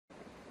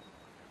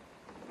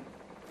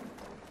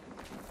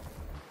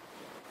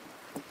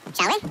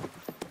Shall we?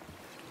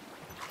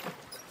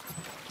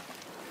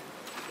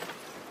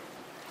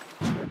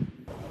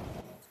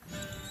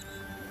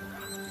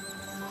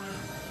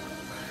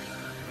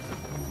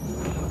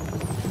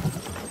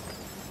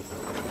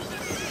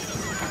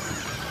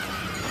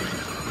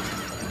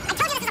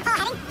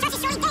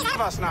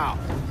 Us now.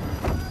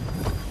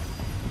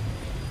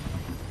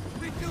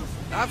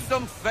 Have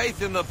some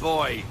faith in the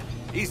boy.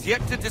 He's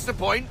yet to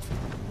disappoint.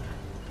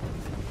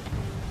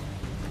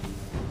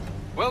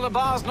 Well, the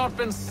bar's not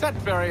been set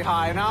very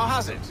high now,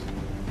 has it?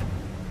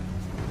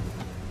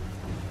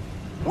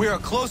 We are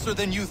closer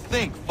than you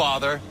think,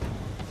 Father.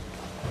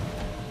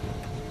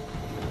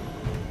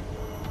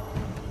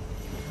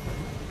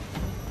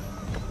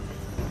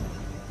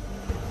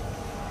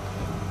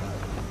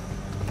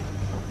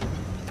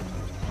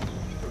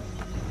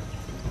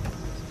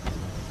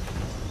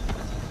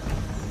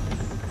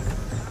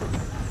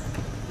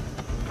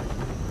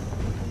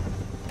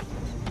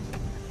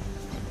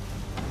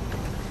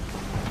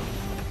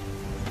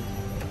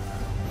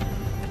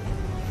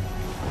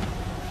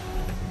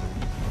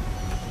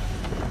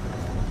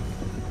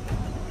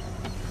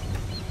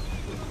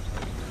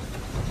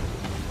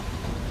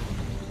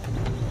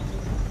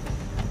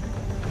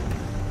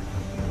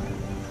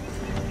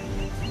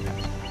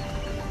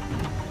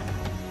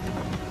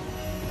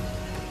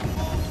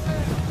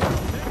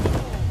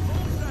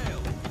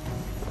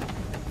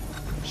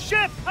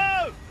 Ship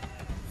ho!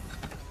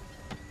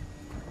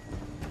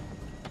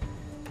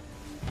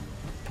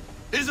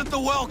 Isn't the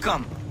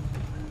welcome?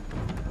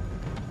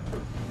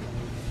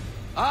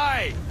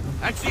 Aye,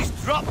 and she's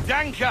dropped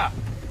anchor.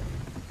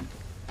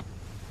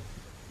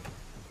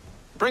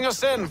 Bring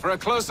us in for a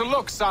closer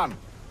look, son.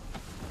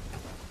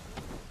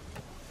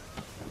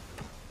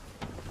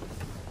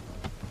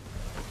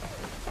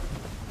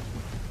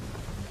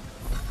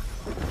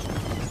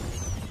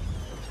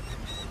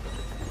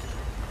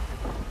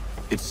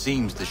 It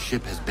seems the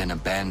ship has been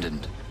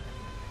abandoned.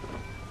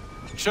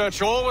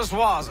 Church always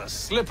was a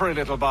slippery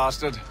little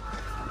bastard.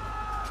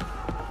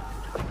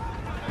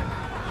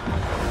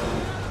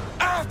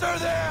 After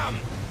them!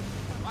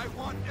 I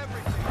want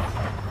everything.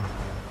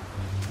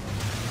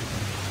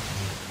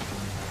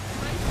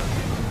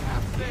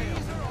 Half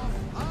sails are off.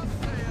 Half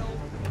sail.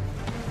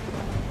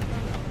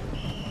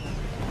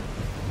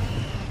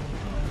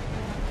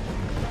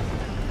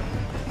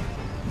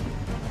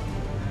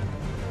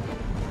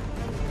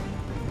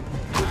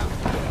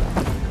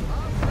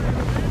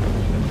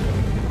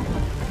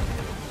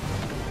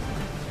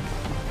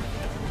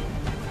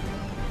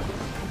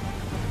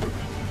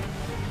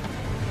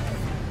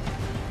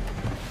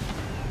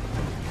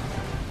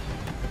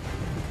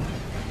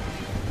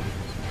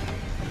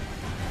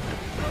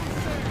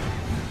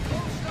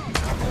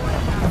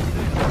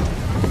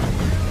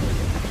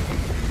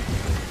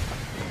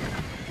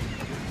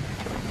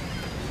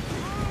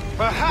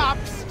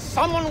 Perhaps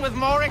someone with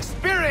more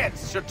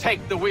experience should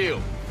take the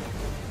wheel.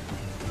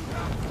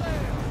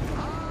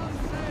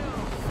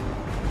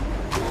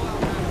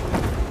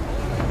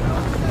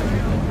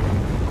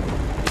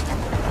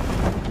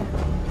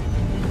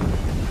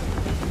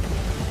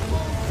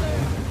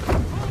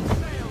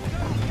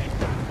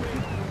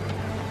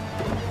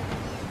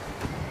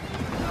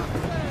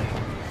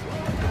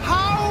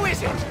 How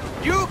is it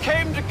you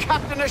came to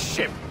captain a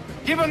ship,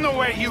 given the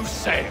way you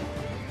sail?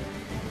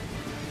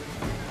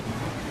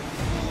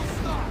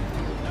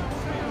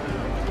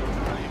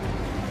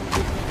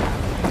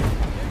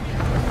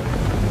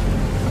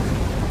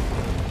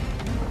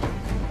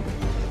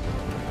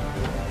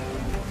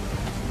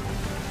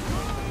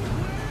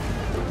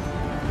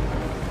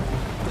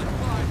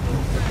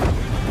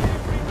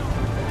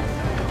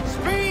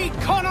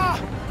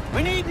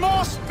 We need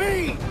more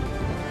speed!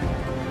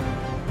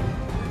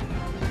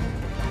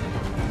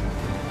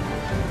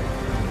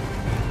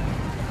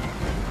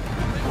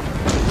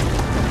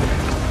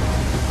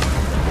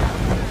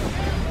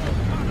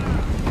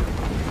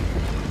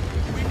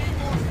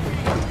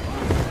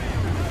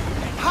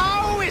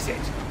 How is it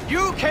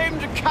you came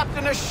to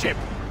captain a ship,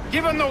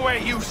 given the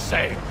way you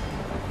sail?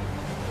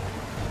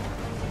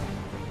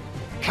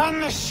 Can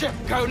the ship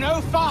go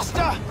no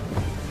faster?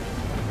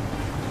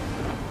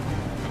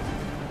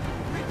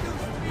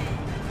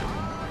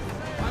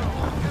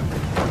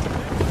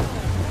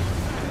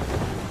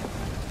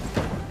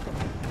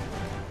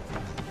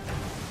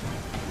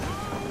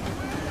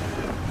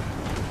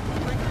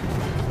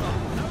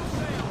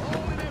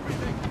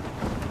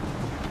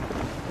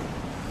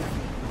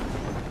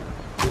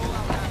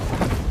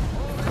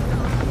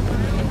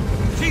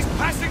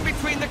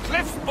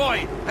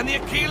 Boy, and the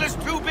Aquila's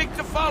too big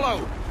to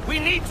follow. We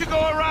need to go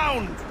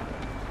around.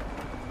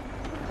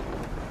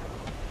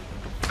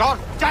 God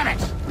damn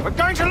it! We're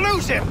going to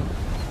lose him!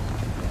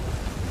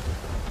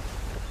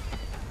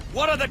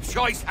 What other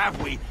choice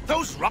have we?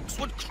 Those rocks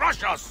would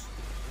crush us.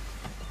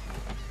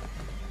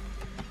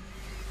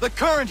 The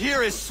current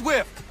here is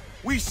swift.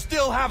 We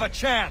still have a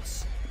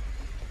chance.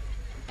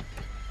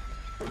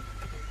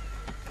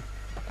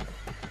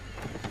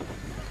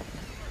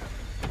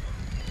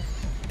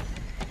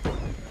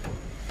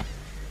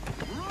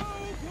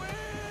 Rogue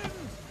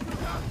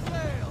wind!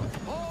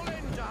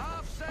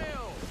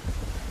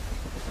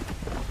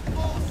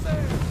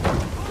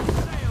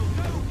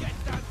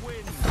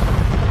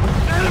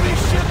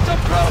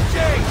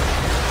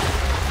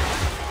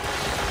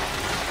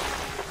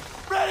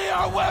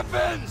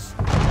 weapons!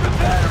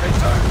 Prepare to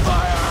return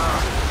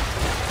fire!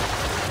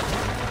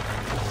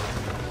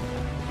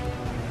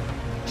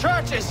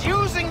 Church is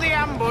using the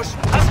ambush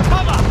as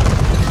cover!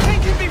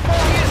 Thinking before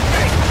he is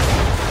big!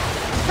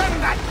 Send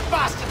that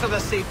bastard to the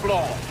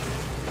seafloor!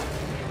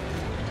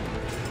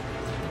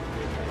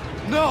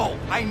 No!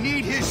 I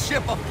need his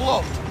ship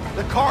afloat!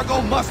 The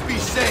cargo must be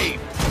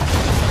saved!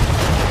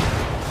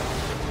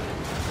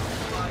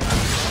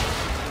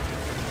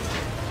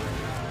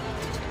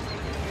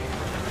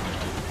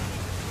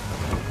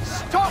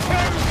 Stop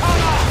him,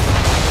 Connor!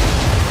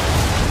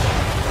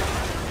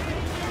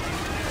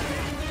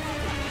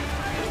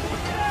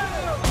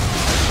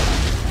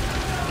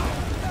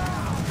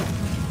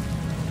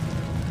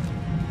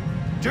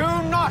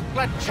 Do not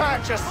let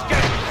Church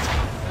escape!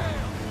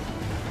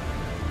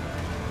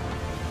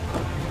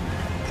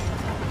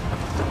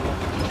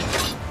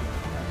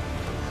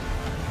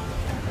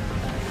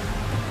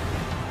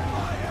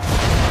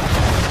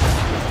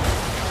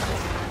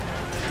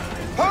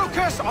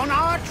 Focus on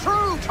our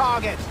true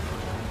target!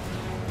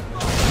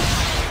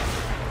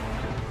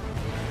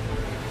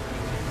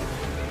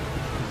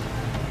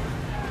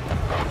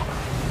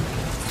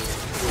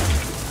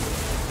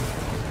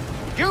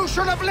 You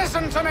should have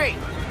listened to me!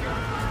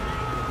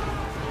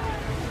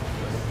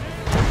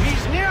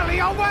 He's nearly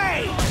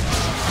away!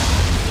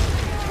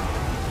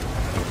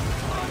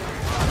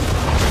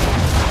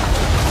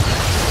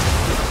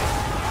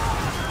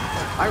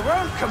 I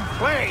won't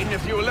complain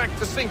if you elect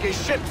to sink his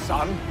ship,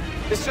 son.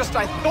 It's just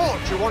I thought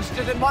you wanted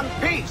it in one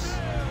piece.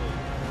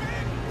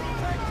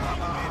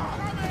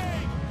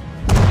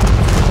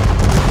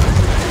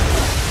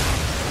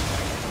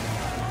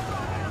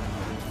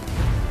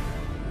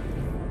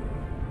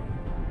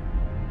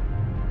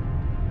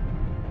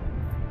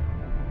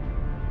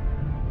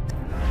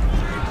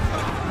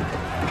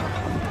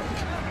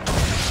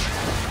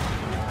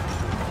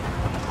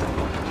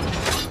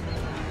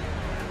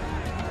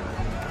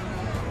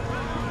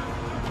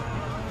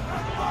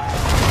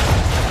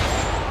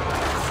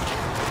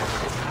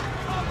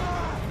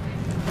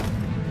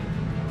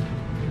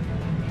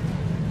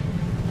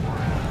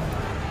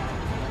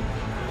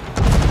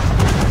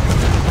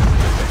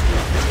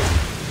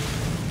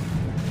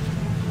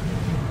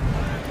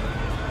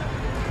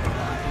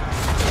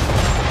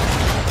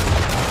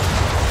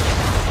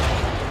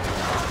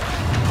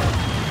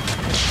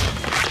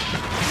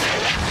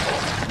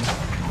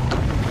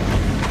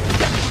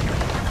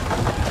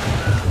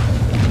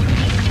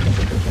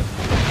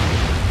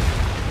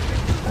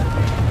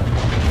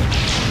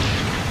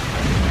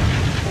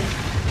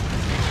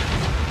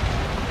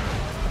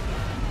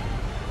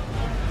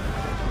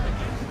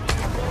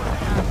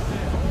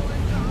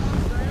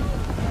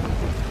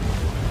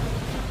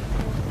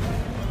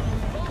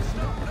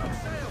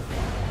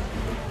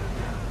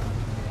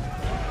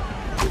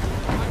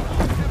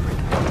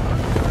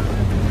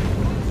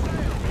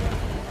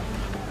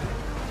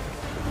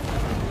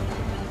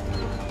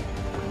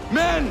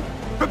 Men!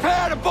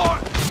 Prepare to board!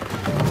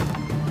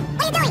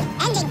 What are you doing?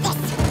 Ending this!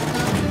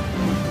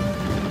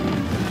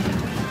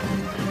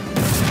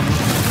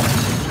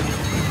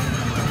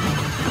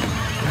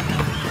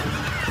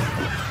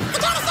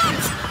 Secure the ship! Focus in!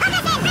 Bring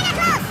her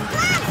close!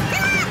 Come on!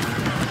 Come on!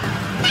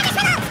 Damage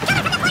reload!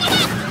 Cover from the point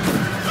ahead!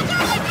 Secure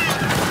the inside!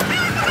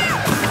 Fire off the bow!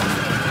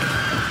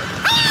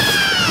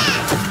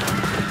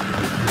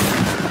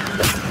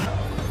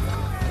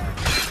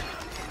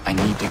 I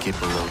need to get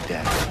below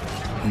deck.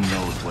 Who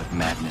knows what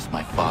madness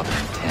my father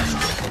intends?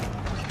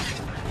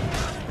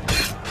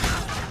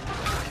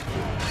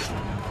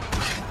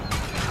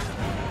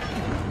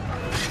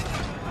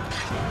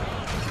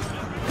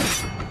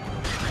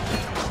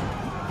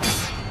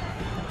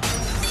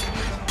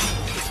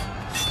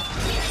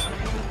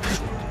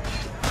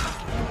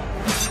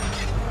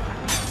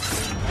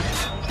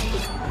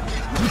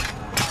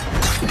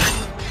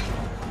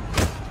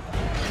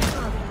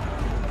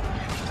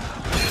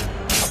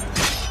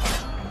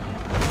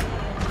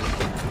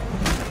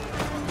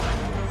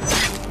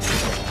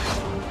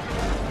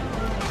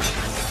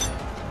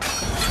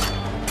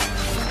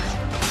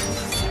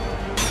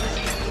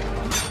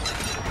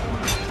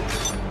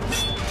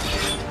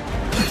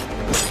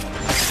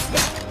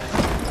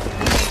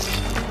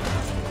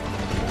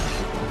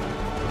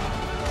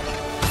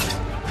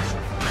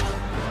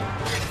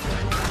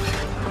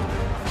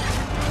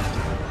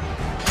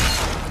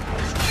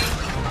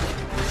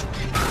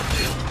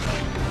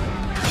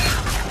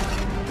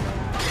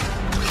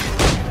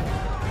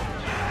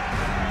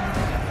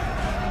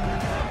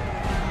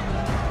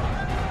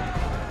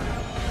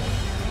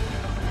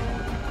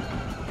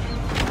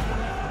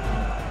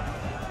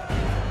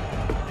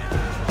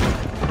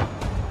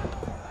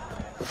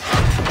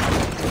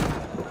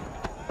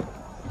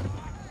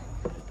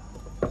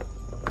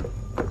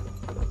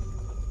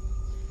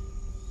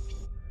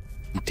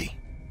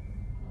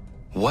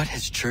 What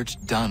has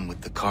Church done with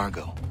the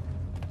cargo?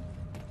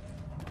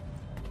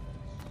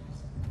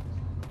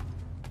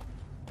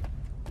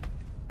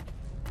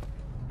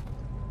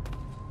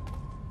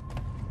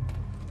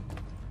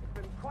 It's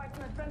been quite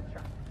an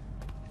adventure.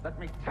 Let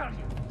me tell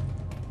you.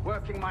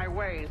 working my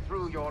way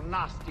through your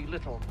nasty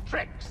little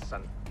tricks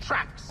and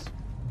traps.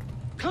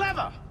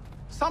 Clever!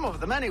 Some of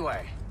them,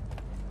 anyway.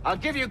 I'll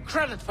give you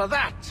credit for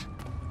that.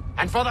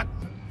 And for the...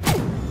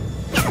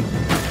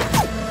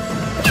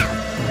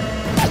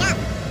 No!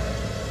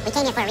 We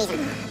came here for a reason.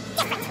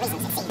 Different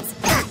reasons, it seems.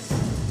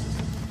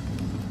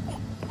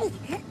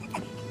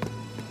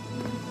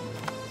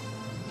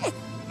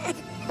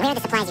 Where are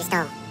the supplies you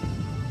stole?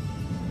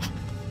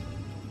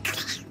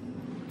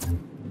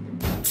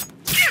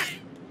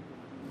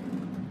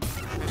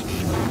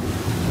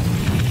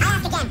 I'll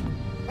ask again.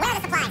 Where are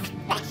the supplies?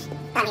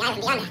 On the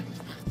island beyond there.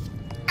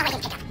 Oh, I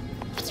didn't pick up.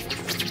 But you know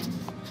what's right.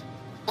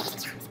 It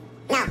isn't yours.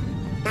 No,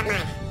 not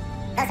mine.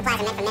 Those supplies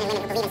are meant for men and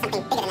women who believe in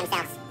something bigger than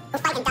themselves. Who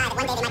fight and die that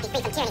one day they might be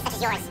free from tyranny such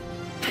as yours.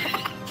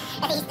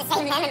 Are these the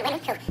same men and women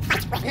who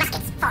fight with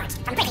muskets forged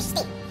from British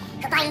steel?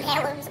 Who bind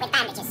their wounds with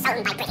bandages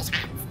sewn by British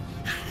hands?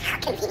 How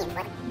convenient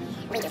for them.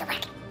 We do the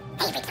work.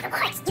 They reap the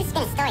rewards. You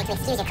spin a story to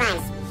excuse your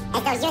crimes,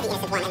 as though you're the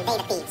innocent one and they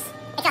the thieves.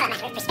 It's all a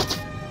matter of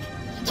perspective.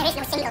 There is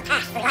no single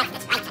path through life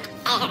that's right and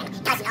fair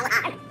and does no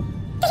harm.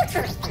 Do you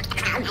truly think the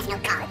crown has no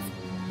gods?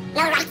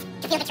 No right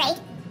to feel betrayed?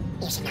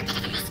 You should know better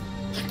than this.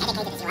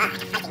 Dedicated as you are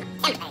to fighting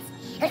Templars,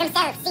 who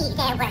themselves see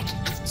their work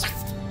as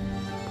just.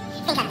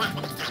 Think on that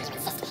the next time you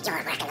insist your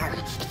work alone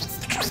defeats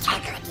the greater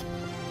good.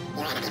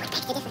 Your enemy would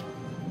beg to differ,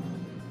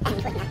 and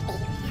would not be.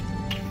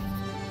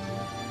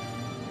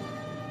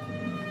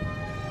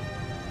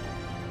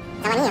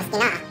 Zawaniłeś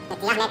skina,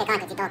 lecz ja nie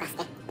kończę ci to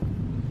kaskę.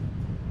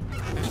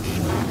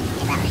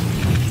 Well,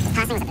 this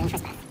person was a boon for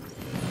his birth.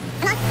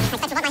 Come on, I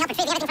expect you want my help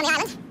retrieving everything from the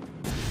island.